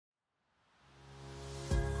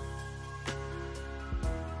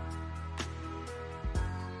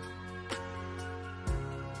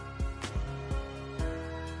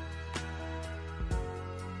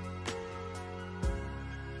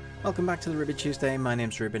Welcome back to the Ruben Tuesday. My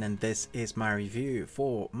name's Ruben and this is my review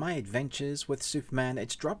for My Adventures with Superman.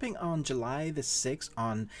 It's dropping on July the 6th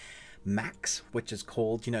on Max, which is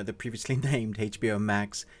called, the previously named HBO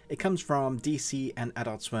Max. It comes from DC and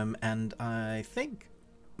Adult Swim, and I think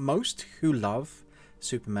most who love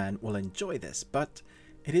Superman will enjoy this, but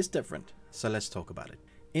it is different, so let's talk about it.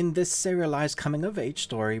 In this serialized coming-of-age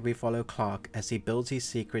story, we follow Clark as he builds his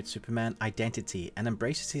secret Superman identity and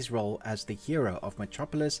embraces his role as the hero of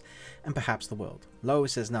Metropolis and perhaps the world.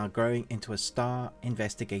 Lois is now growing into a star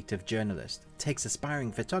investigative journalist, takes aspiring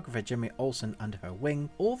photographer Jimmy Olsen under her wing.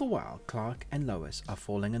 All the while, Clark and Lois are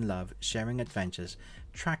falling in love, sharing adventures,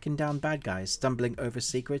 tracking down bad guys, stumbling over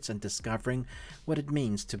secrets, and discovering what it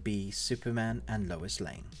means to be Superman and Lois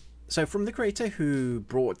Lane. So from the creator who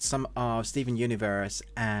brought some of Steven Universe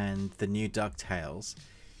and the new DuckTales,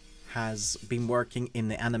 has been working in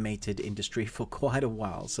the animated industry for quite a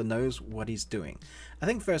while, so knows what he's doing. I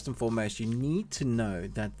think first and foremost, you need to know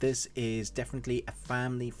that this is definitely a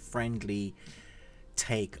family-friendly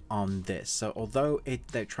take on this. So although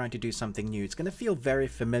they're trying to do something new, it's going to feel very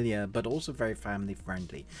familiar but also very family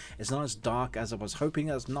friendly. It's not as dark as I was hoping.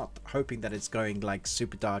 I was not hoping that it's going like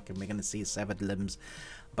super dark and we're going to see severed limbs,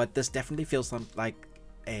 but this definitely feels like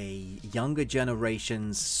a younger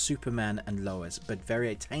generation's Superman and Lois, but very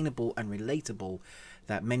attainable and relatable,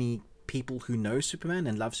 that many people who know Superman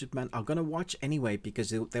and love Superman are going to watch anyway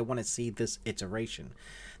because they want to see this iteration.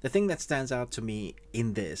 The thing that stands out to me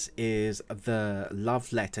in this is the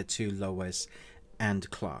love letter to Lois and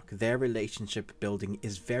Clark. Their relationship building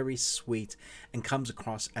is very sweet and comes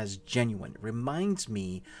across as genuine. Reminds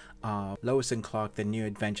me of Lois and Clark, The New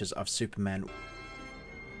Adventures of Superman.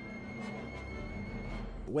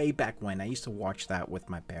 Way back when I used to watch that with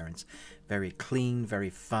my parents. Very clean, very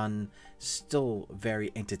fun, still very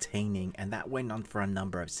entertaining, and that went on for a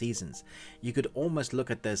number of seasons. You could almost look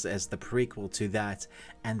at this as the prequel to that,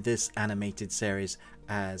 and this animated series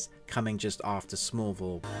as coming just after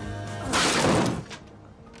Smallville,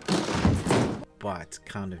 but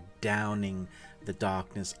kind of downing the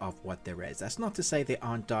darkness of what there is. That's not to say there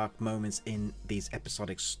aren't dark moments in these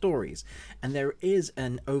episodic stories, and there is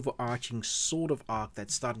an overarching sort of arc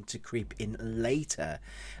that's starting to creep in later.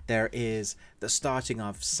 There is the starting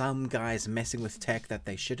of some guys messing with tech that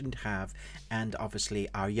they shouldn't have, and obviously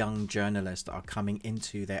our young journalists are coming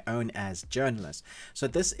into their own as journalists. So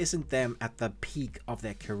this isn't them at the peak of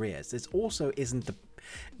their careers. This also isn't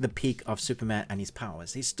the peak of Superman and his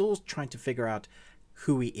powers. He's still trying to figure out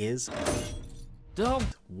who he is,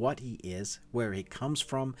 what he is, where he comes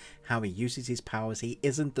from, how he uses his powers. He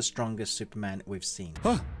isn't the strongest Superman we've seen.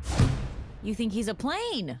 Huh. You think he's a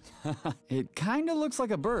plane? It kinda looks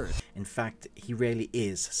like a bird. In fact, he really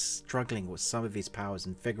is struggling with some of his powers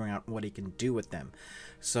and figuring out what he can do with them.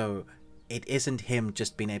 So it isn't him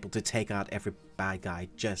just being able to take out every bad guy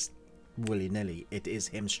just willy-nilly. It is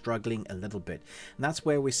him struggling a little bit, and that's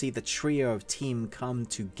where we see the trio of team come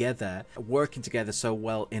together, working together so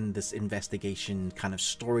well in this investigation kind of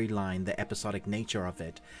storyline, the episodic nature of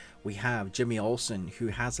it. We have Jimmy Olsen, who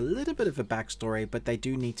has a little bit of a backstory, but they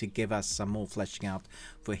do need to give us some more fleshing out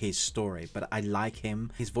for his story. But I like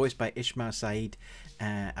him. He's voiced by Ishmael Sahid.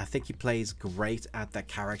 I think he plays great at that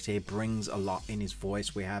character. He brings a lot in his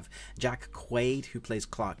voice. We have Jack Quaid, who plays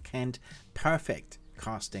Clark Kent. Perfect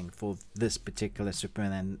casting for this particular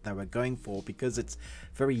Superman that we're going for, because it's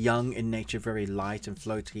very young in nature, very light and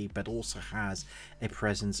floaty, but also has a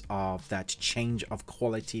presence of that change of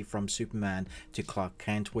quality from Superman to Clark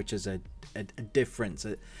Kent, which is a difference,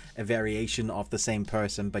 a variation of the same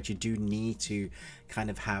person, but you do need to kind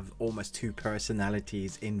of have almost two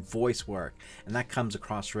personalities in voice work, and that comes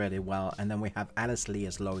across really well. And then we have Alice Lee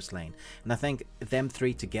as Lois Lane, and I think them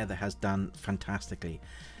three together has done fantastically.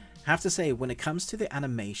 I have to say, when it comes to the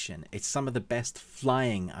animation, it's some of the best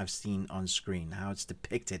flying I've seen on screen, how it's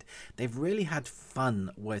depicted. They've really had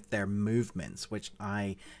fun with their movements, which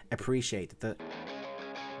I appreciate. The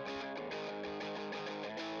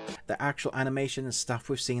actual animation and stuff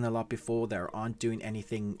we've seen a lot before, they aren't doing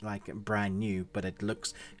anything like brand new, but it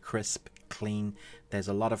looks crisp, clean. There's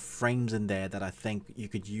a lot of frames in there that I think you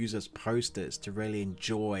could use as posters to really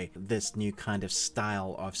enjoy this new kind of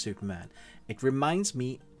style of Superman. It reminds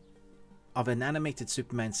me of an animated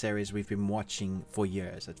Superman series we've been watching for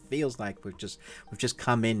years. It feels like we've just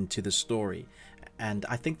come into the story, and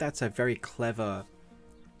I think that's a very clever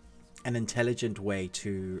and intelligent way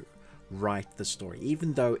to write the story,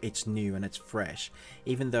 even though it's new and it's fresh,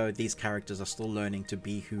 even though these characters are still learning to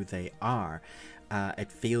be who they are.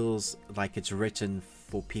 It feels like it's written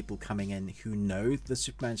for people coming in who know the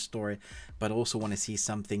Superman story but also want to see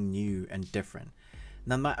something new and different.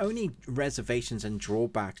 Now, my only reservations and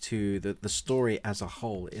drawback to the story as a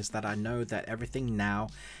whole is that I know that everything now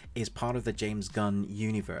is part of the James Gunn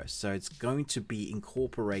universe. So it's going to be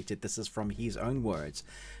incorporated, this is from his own words,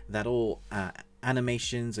 that all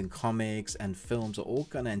animations and comics and films are all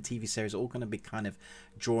gonna, and TV series are all gonna be kind of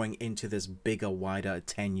drawing into this bigger, wider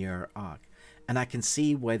 10-year arc. And I can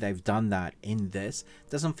see where they've done that in this.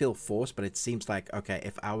 It doesn't feel forced, but it seems like, okay,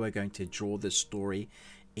 if I were going to draw this story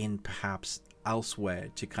in perhaps elsewhere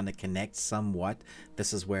to kind of connect somewhat,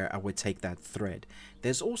 this is where I would take that thread.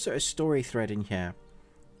 There's also a story thread in here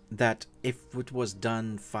that if it was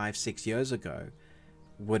done 5-6 years ago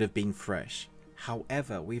would have been fresh.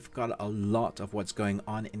 However, we've got a lot of what's going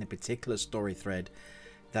on in a particular story thread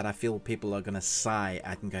that I feel people are going to sigh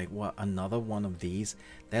at and go, what, another one of these?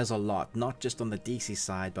 There's a lot, not just on the DC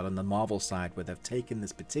side, but on the Marvel side, where they've taken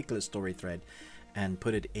this particular story thread and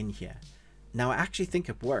put it in here. Now, I actually think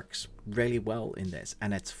it works really well in this,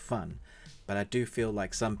 and it's fun. But I do feel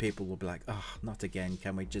like some people will be like, oh, not again.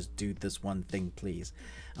 Can we just do this one thing, please?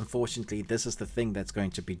 Unfortunately, this is the thing that's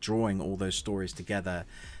going to be drawing all those stories together.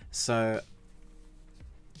 So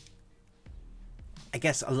I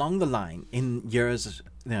guess along the line, in years,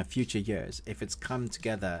 future years, if it's come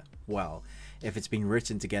together well, if it's been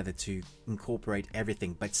written together to incorporate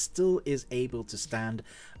everything, but still is able to stand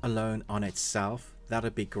alone on itself,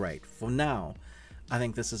 that'd be great. For now, I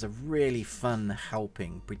think this is a really fun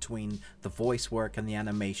helping between the voice work and the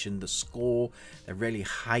animation, the score that really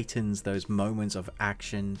heightens those moments of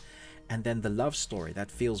action, and then the love story that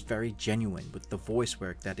feels very genuine with the voice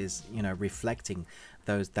work that is, reflecting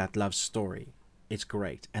that love story. It's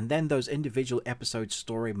great. And then those individual episode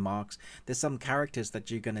story marks, there's some characters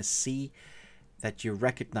that you're going to see that you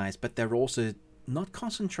recognize, but they're also not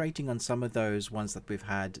concentrating on some of those ones that we've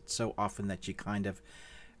had so often that you kind of,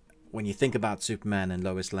 when you think about Superman and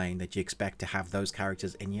Lois Lane, that you expect to have those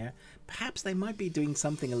characters in here. Perhaps they might be doing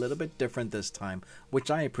something a little bit different this time,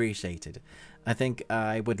 which I appreciated. I think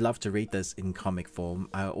I would love to read this in comic form.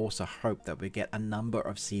 I also hope that we get a number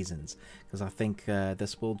of seasons, because I think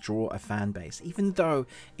this will draw a fan base, even though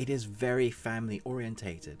it is very family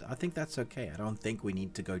orientated. I think that's okay. I don't think we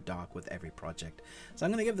need to go dark with every project. So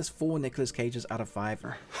I'm going to give this 4 Nicolas Cages out of 5.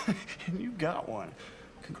 And you got one.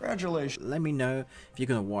 Congratulations. Let me know if you're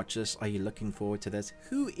going to watch this. Are you looking forward to this?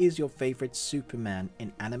 Who is your favorite Superman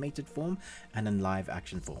in animated form and in live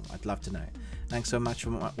action form? I'd love to know. Thanks so much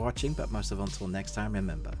for watching, but most of all, until next time,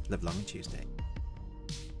 remember, live long and Tuesday.